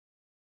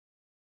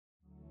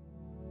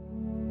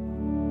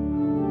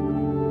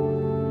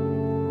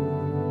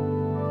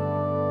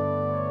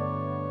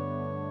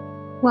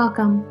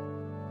Welcome.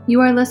 You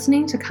are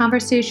listening to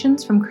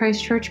Conversations from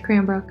Christ Church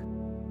Cranbrook.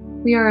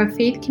 We are a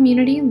faith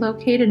community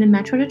located in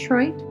Metro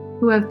Detroit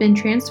who have been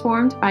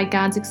transformed by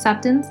God's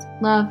acceptance,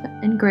 love,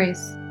 and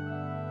grace.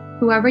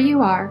 Whoever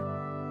you are,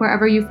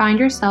 wherever you find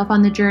yourself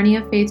on the journey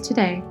of faith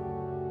today,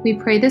 we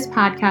pray this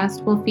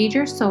podcast will feed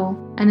your soul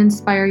and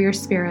inspire your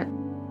spirit.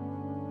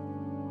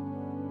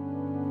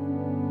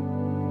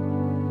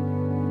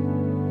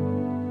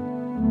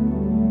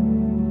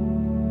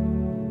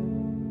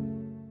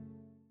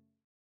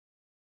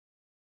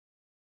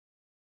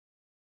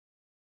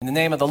 In the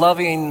name of the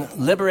loving,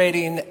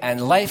 liberating,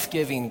 and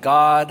life-giving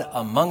God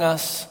among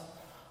us,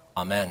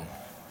 amen.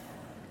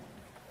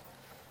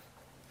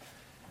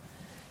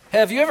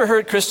 Have you ever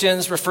heard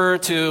Christians refer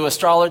to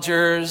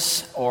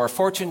astrologers or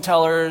fortune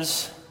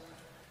tellers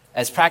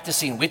as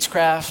practicing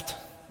witchcraft?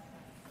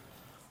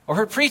 Or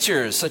heard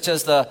preachers such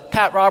as the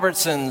Pat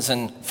Robertsons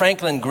and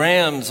Franklin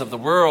Grahams of the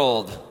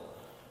world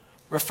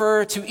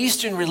refer to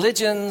Eastern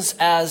religions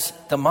as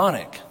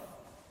demonic?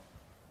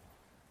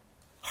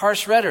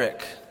 Harsh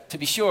rhetoric, to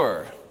be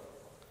sure.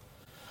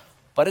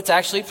 But it's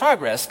actually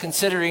progress,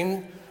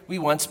 considering we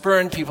once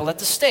burned people at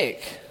the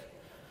stake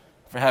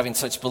for having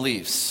such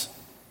beliefs.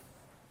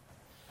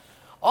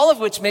 All of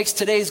which makes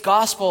today's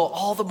gospel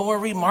all the more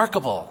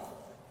remarkable,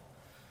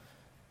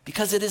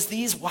 because it is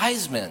these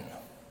wise men,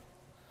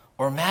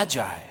 or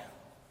magi.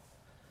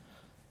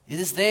 It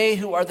is they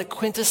who are the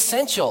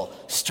quintessential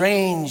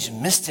strange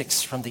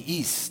mystics from the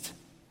East.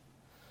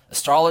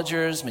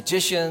 Astrologers,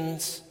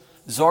 magicians,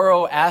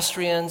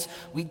 Zoroastrians,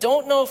 we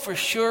don't know for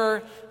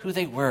sure who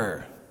they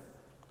were.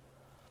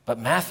 But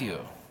Matthew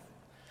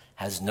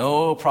has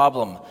no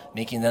problem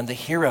making them the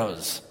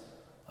heroes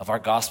of our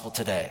gospel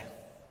today.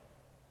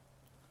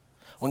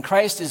 When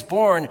Christ is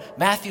born,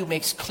 Matthew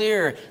makes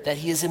clear that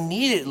he is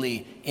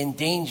immediately in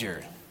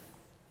danger.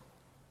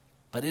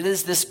 But it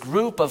is this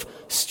group of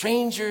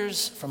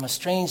strangers from a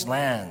strange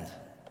land,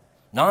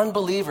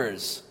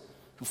 non-believers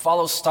who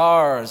follow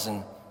stars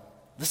and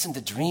listen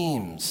to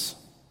dreams,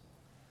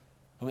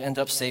 who end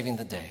up saving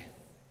the day.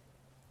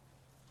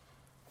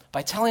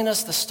 By telling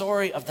us the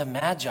story of the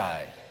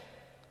Magi,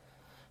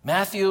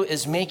 Matthew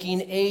is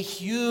making a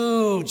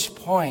huge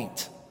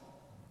point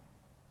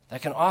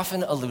that can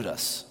often elude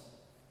us.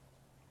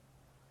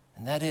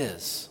 And that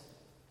is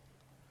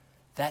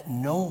that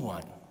no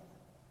one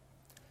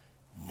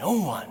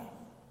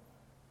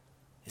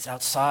is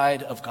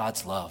outside of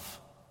God's love.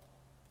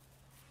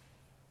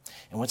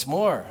 And what's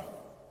more,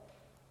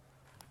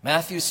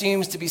 Matthew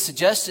seems to be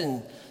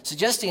suggesting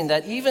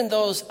that even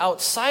those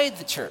outside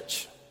the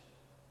church,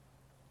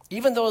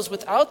 even those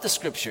without the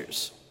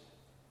scriptures,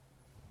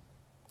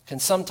 can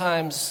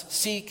sometimes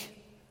seek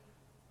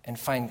and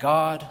find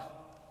God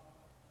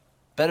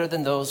better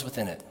than those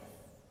within it.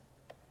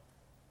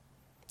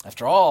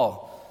 After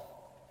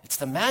all, it's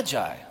the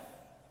Magi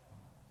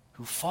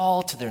who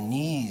fall to their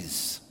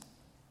knees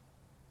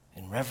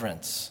in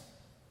reverence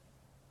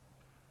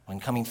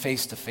when coming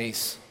face to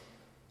face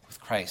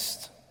with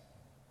Christ.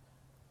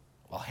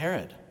 While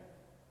Herod,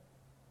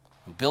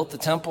 who built the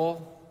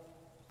temple,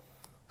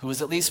 who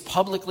was at least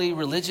publicly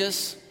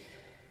religious,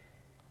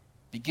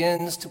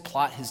 begins to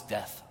plot his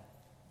death.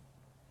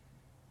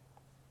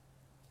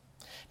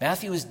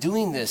 Matthew is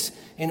doing this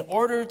in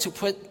order to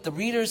put the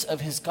readers of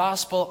his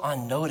gospel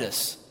on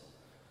notice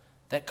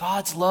that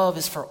God's love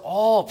is for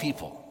all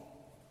people,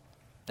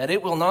 that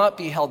it will not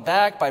be held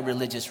back by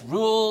religious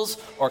rules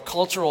or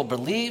cultural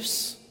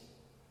beliefs.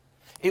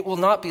 It will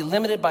not be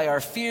limited by our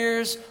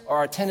fears or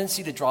our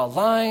tendency to draw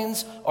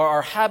lines or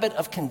our habit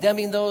of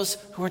condemning those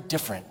who are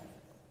different.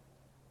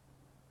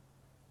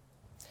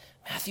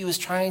 Matthew is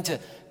trying to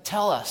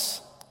tell us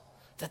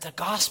that the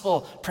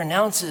gospel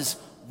pronounces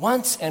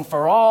once and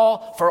for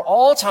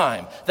all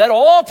time, that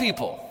all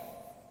people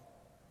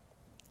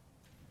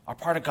are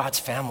part of God's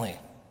family.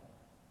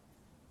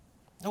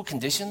 No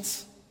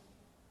conditions,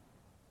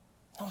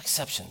 no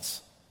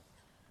exceptions.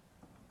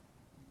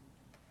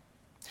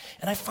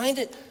 And I find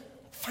it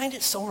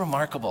so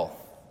remarkable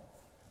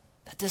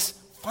that this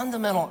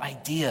fundamental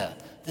idea,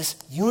 this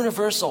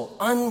universal,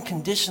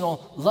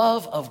 unconditional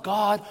love of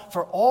God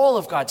for all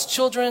of God's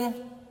children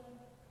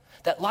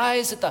that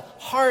lies at the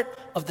heart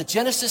of the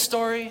Genesis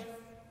story,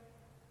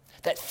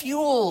 that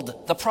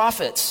fueled the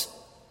prophets,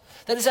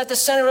 that is at the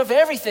center of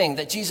everything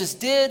that Jesus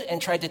did and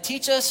tried to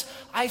teach us,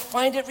 I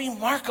find it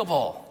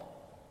remarkable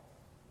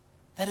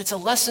that it's a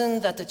lesson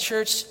that the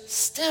church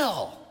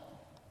still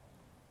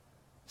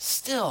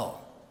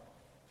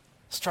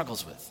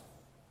struggles with.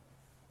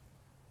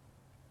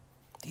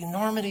 The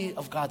enormity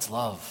of God's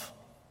love,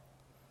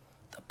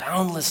 the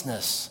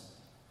boundlessness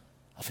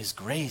of his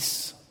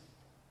grace,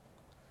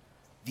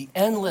 the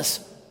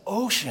endless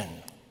ocean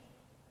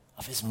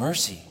of his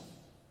mercy.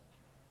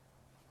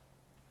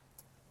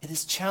 It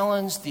has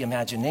challenged the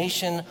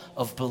imagination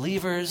of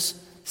believers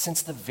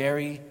since the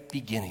very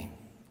beginning.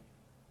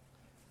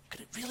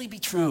 Could it really be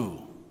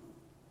true?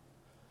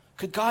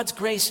 Could God's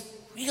grace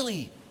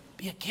really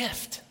be a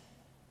gift?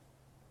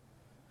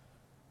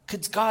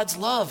 Could God's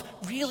love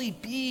really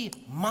be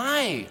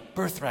my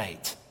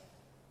birthright?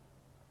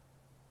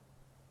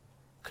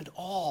 could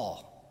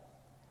all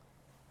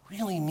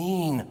really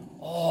mean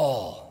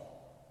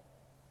all?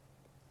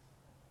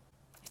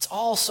 It's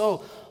all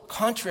so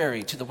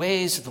contrary to the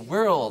ways of the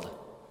world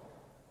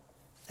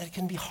that it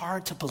can be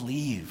hard to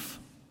believe.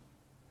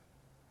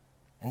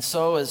 And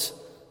so as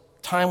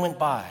time went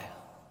by,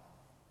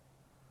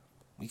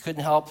 we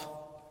couldn't help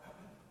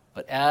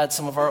but add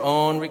some of our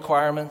own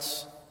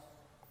requirements,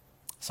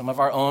 some of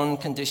our own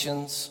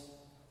conditions,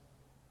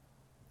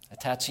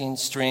 attaching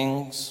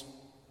strings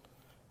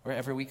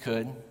wherever we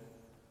could.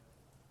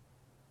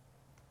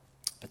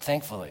 But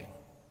thankfully,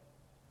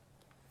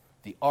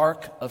 the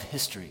arc of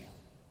history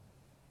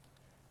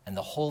and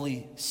the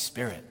Holy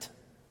Spirit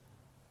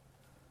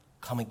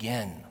come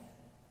again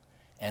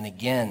and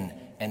again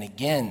and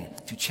again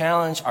to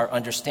challenge our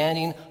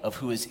understanding of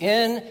who is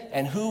in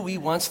and who we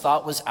once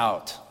thought was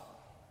out.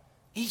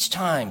 Each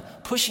time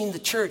pushing the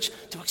church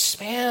to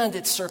expand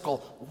its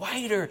circle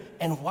wider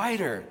and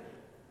wider.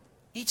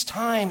 Each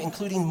time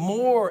including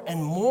more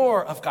and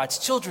more of God's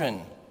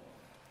children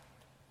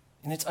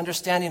in its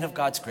understanding of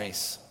God's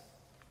grace.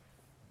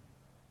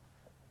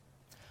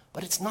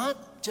 But it's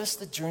not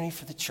just the journey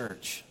for the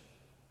church.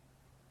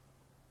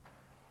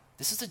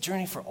 This is the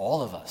journey for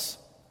all of us.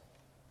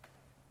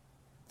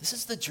 This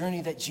is the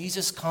journey that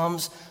Jesus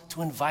comes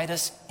to invite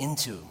us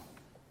into.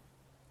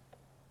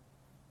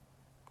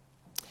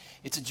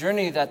 It's a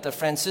journey that the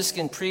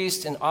Franciscan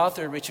priest and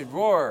author Richard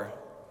Rohr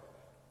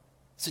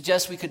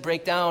suggests we could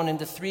break down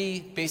into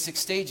 3 basic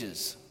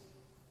stages.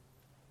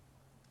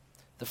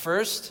 The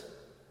first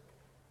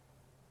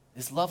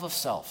is love of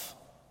self.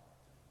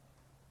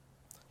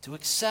 To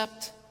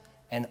accept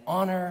and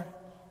honor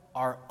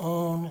our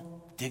own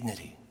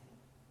dignity,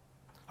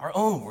 our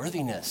own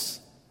worthiness,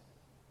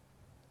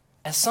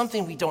 as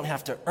something we don't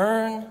have to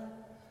earn,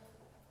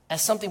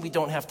 as something we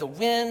don't have to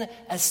win,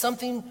 as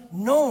something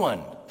no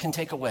one can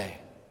take away.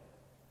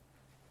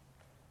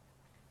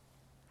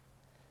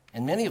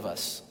 And many of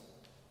us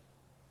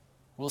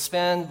will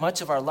spend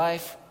much of our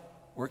life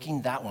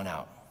working that one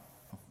out.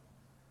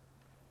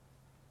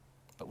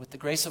 But with the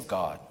grace of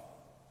God,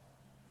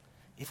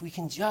 if we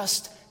can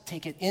just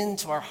take it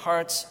into our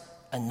hearts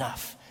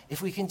enough,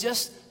 if we can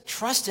just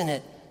trust in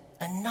it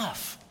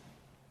enough,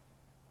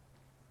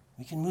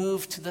 we can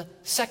move to the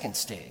second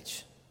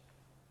stage.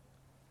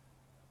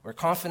 We're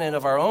confident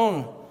of our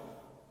own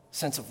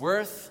sense of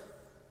worth.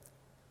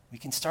 We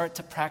can start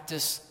to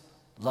practice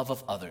love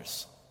of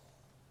others,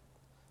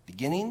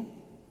 beginning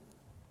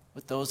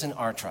with those in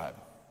our tribe,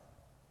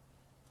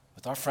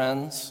 with our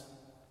friends,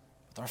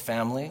 with our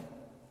family,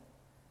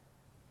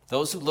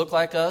 those who look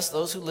like us,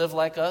 those who live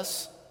like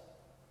us,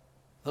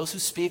 those who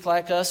speak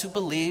like us, who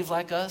believe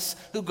like us,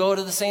 who go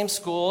to the same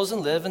schools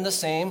and live in the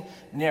same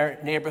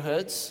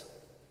neighborhoods.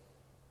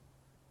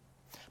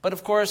 But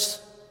of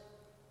course,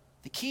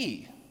 the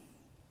key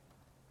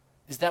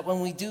is that when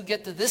we do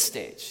get to this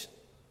stage,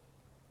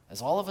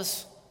 as all of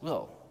us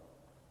will,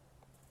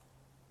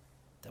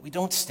 that we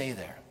don't stay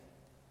there.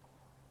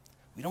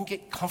 We don't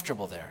get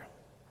comfortable there.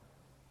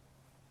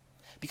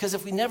 Because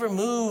if we never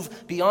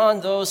move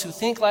beyond those who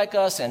think like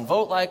us and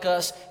vote like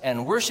us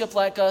and worship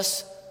like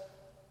us,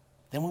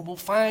 then we will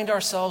find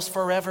ourselves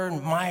forever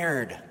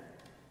mired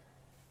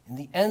in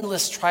the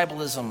endless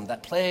tribalism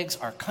that plagues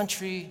our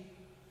country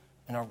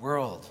and our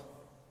world.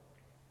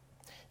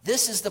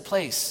 This is the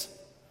place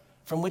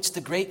from which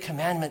the Great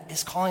Commandment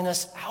is calling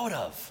us out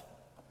of.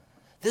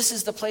 This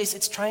is the place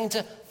it's trying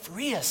to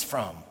free us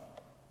from,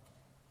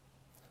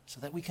 so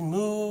that we can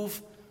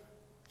move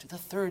to the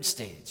third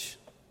stage,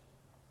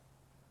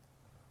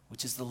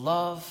 which is the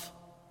love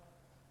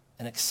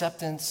and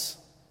acceptance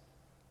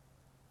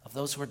of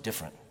those who are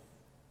different.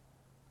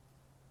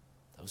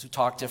 Those who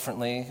talk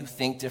differently, who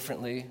think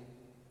differently,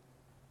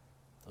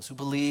 those who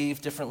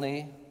believe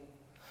differently,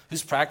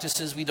 whose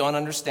practices we don't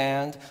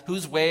understand,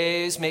 whose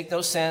ways make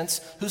no sense,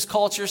 whose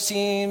culture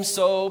seems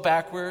so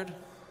backward.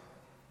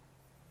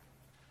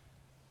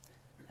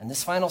 And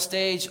this final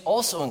stage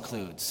also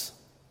includes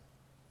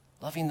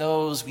loving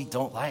those we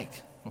don't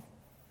like,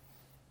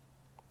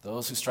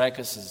 those who strike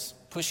us as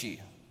pushy,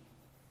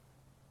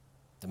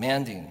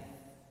 demanding,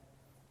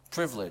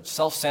 privileged,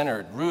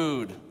 self-centered,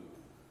 rude.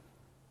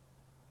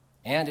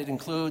 And it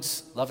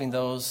includes loving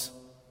those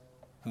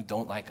who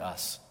don't like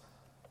us,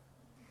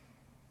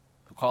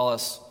 who call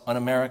us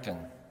un-American,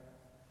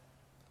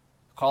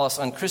 who call us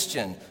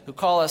unchristian, who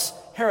call us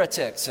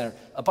heretics or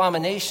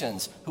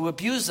abominations, who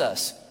abuse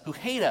us, who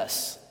hate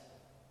us,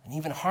 and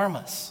even harm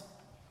us.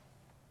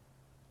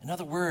 In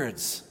other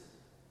words,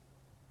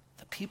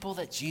 the people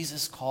that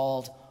Jesus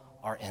called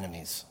our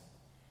enemies.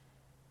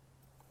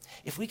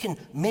 If we can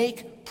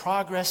make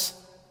progress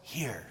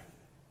here,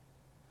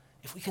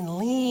 if we can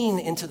lean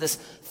into this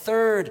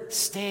third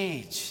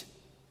stage,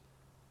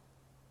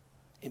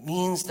 it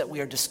means that we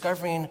are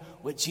discovering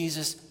what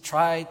Jesus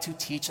tried to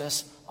teach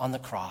us on the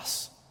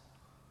cross.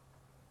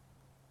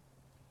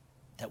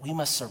 That we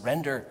must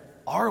surrender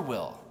our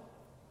will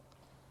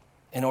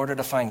in order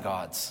to find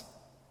God's.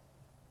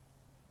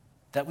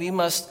 That we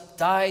must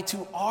die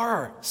to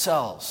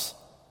ourselves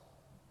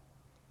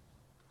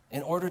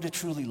in order to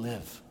truly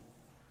live.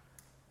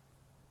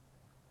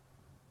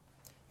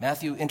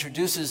 Matthew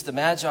introduces the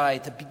Magi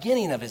at the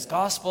beginning of his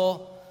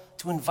gospel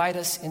to invite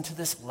us into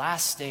this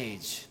last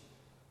stage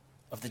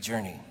of the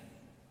journey.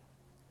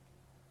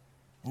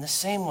 In the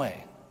same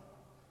way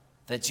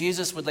that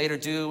Jesus would later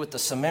do with the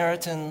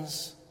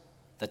Samaritans,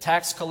 the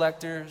tax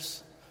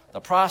collectors, the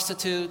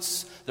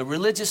prostitutes, the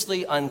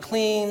religiously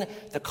unclean,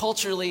 the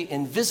culturally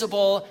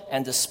invisible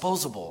and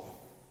disposable.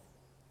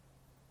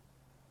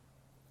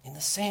 In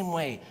the same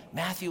way,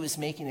 Matthew is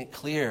making it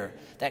clear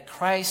that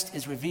Christ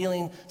is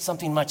revealing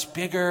something much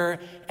bigger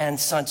and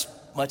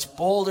much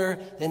bolder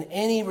than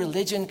any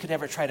religion could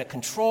ever try to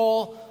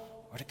control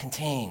or to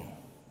contain.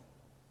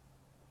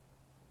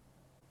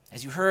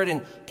 As you heard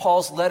in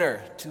Paul's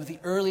letter to the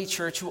early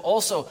church who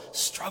also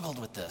struggled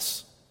with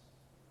this,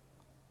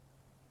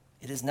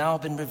 it has now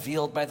been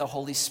revealed by the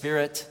Holy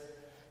Spirit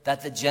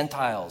that the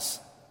Gentiles,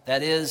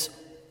 that is,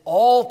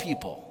 all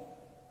people,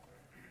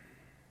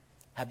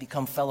 have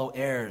become fellow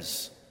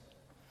heirs,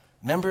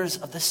 members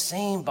of the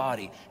same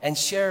body, and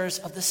sharers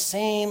of the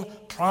same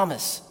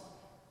promise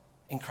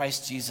in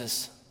Christ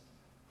Jesus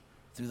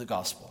through the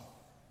gospel.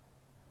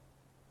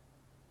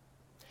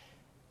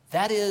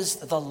 That is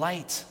the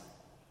light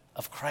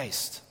of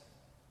Christ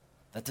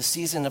that the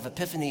season of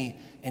Epiphany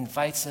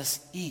invites us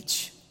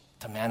each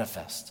to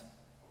manifest.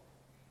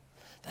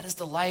 That is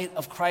the light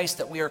of Christ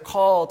that we are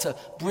called to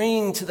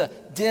bring to the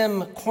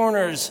dim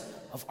corners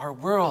of our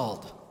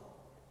world.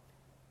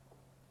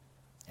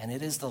 And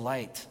it is the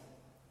light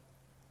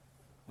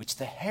which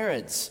the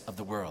Herods of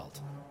the world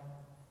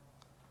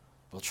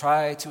will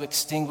try to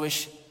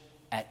extinguish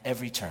at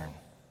every turn.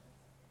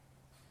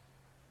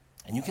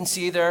 And you can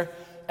see their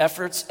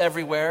efforts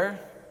everywhere,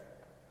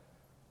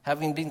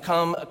 having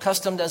become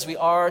accustomed as we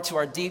are to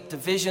our deep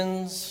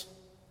divisions,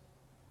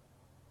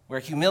 where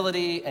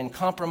humility and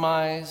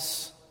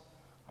compromise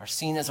are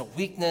seen as a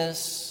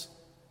weakness,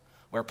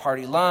 where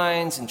party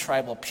lines and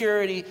tribal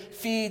purity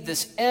feed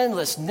this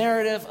endless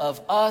narrative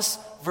of us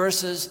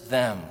versus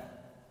them.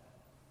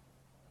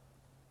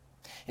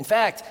 In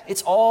fact,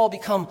 it's all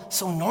become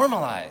so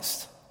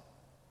normalized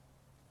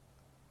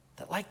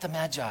that, like the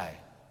Magi,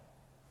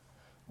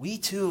 we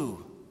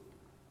too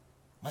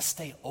must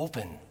stay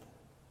open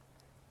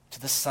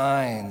to the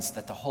signs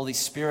that the Holy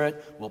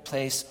Spirit will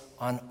place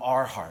on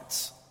our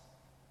hearts.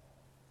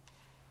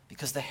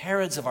 Because the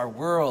Herods of our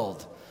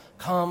world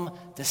come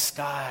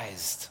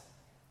disguised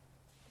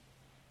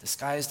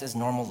as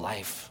normal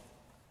life.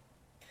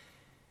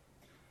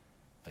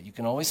 But you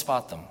can always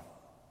spot them,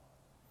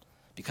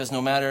 because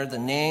no matter the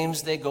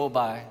names they go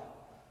by,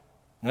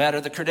 no matter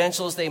the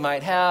credentials they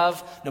might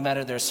have, no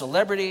matter their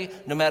celebrity,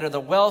 no matter the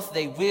wealth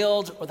they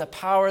wield or the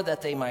power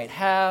that they might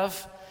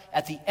have,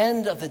 at the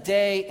end of the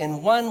day,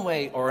 in one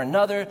way or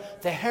another,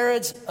 the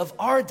Herods of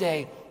our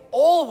day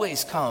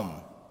always come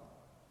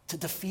to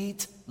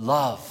defeat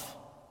love.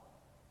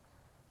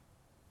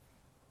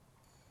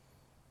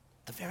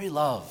 The very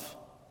love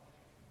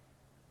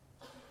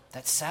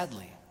that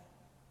sadly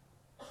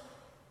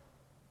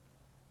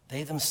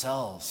they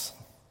themselves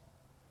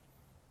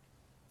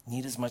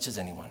need as much as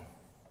anyone.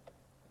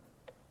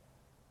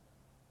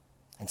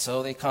 And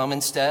so they come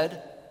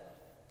instead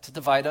to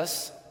divide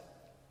us,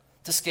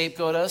 to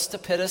scapegoat us, to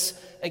pit us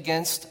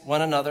against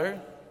one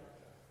another.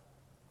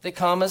 They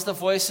come as the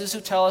voices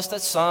who tell us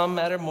that some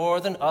matter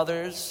more than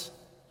others,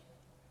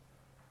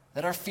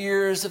 that our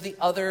fears of the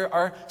other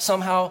are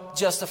somehow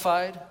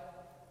justified,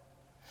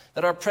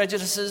 that our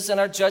prejudices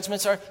and our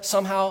judgments are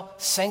somehow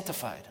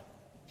sanctified.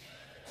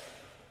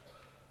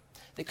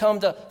 They come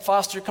to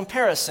foster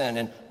comparison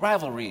and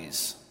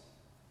rivalries,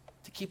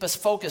 to keep us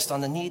focused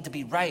on the need to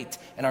be right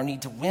and our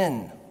need to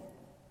win,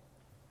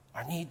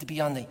 our need to be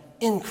on the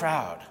in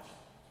crowd,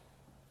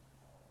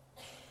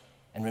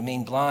 and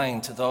remain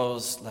blind to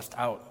those left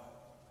out.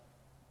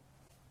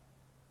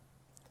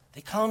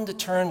 They come to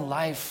turn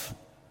life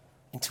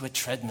into a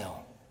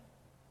treadmill,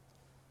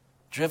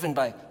 driven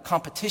by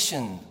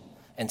competition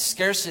and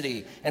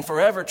scarcity, and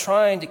forever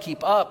trying to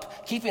keep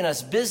up, keeping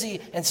us busy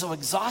and so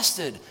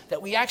exhausted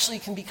that we actually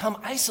can become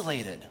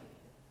isolated,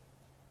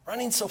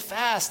 running so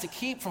fast to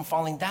keep from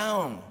falling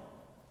down.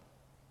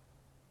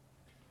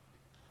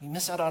 We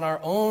miss out on our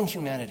own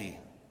humanity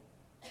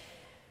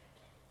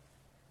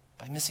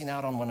by missing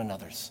out on one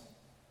another's.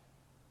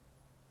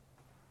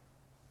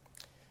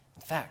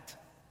 In fact,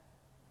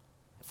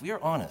 if we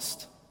are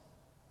honest,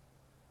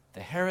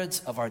 the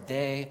Herods of our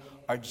day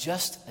are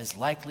just as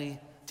likely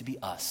to be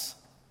us.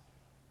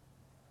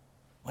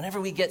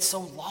 Whenever we get so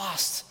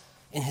lost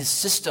in his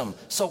system,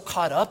 so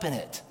caught up in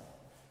it,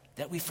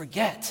 that we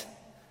forget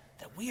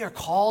that we are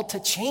called to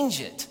change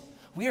it.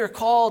 We are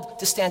called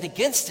to stand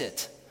against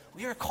it.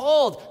 We are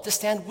called to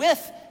stand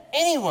with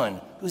anyone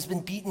who's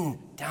been beaten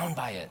down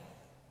by it.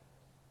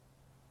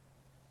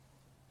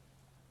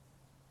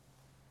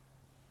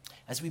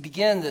 As we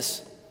begin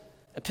this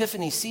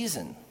Epiphany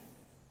season,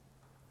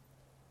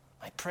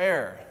 my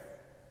prayer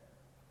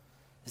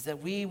is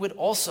that we would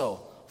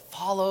also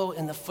follow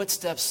in the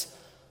footsteps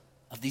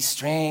of these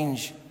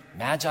strange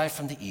Magi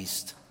from the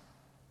East,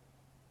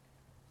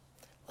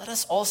 let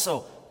us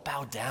also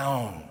bow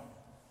down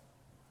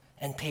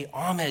and pay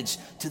homage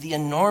to the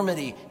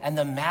enormity and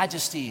the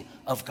majesty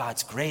of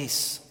God's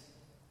grace.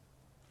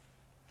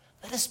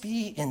 Let us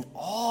be in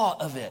awe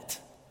of it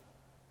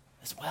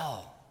as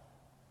well,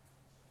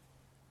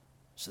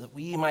 so that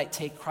we might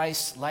take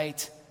Christ's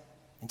light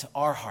into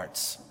our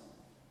hearts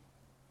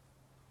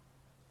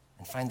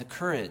and find the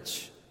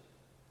courage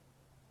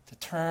to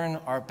turn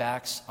our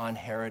backs on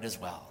Herod as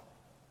well.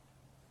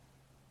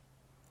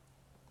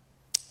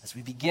 As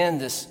we begin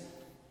this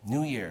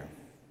new year,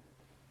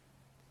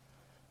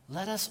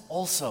 let us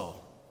also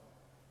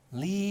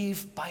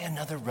leave by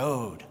another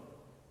road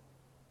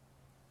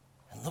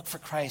and look for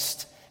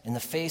Christ in the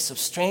face of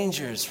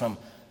strangers from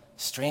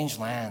strange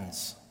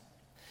lands,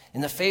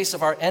 in the face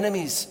of our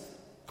enemies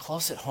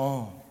close at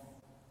home,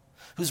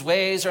 whose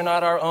ways are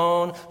not our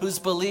own, whose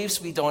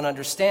beliefs we don't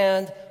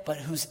understand, but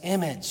whose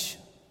image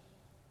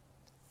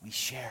we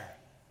share,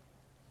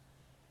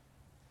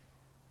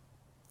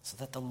 so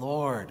that the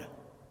Lord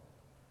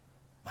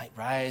might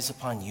rise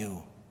upon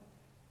you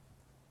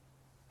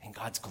and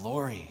God's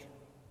glory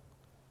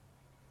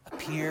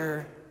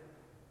appear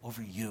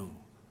over you,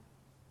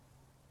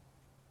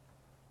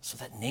 so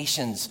that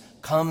nations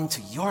come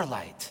to your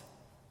light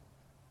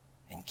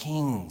and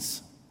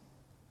kings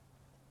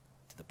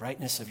to the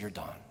brightness of your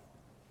dawn.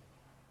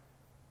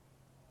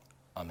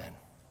 Amen.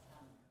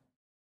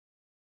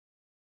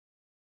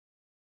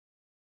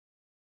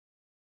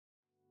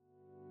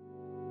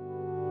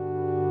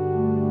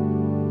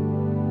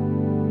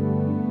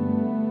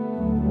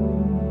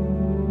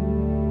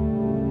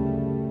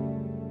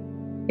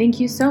 Thank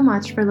you so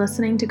much for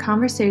listening to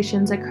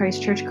Conversations at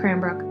Christ Church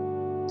Cranbrook.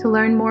 To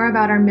learn more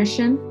about our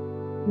mission,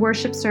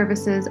 worship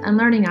services, and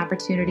learning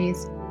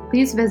opportunities,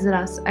 please visit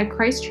us at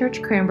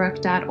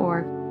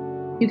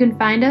christchurchcranbrook.org. You can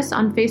find us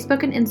on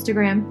Facebook and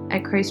Instagram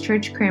at Christ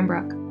Church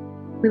Cranbrook.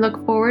 We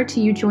look forward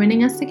to you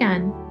joining us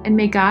again, and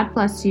may God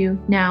bless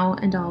you now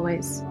and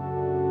always.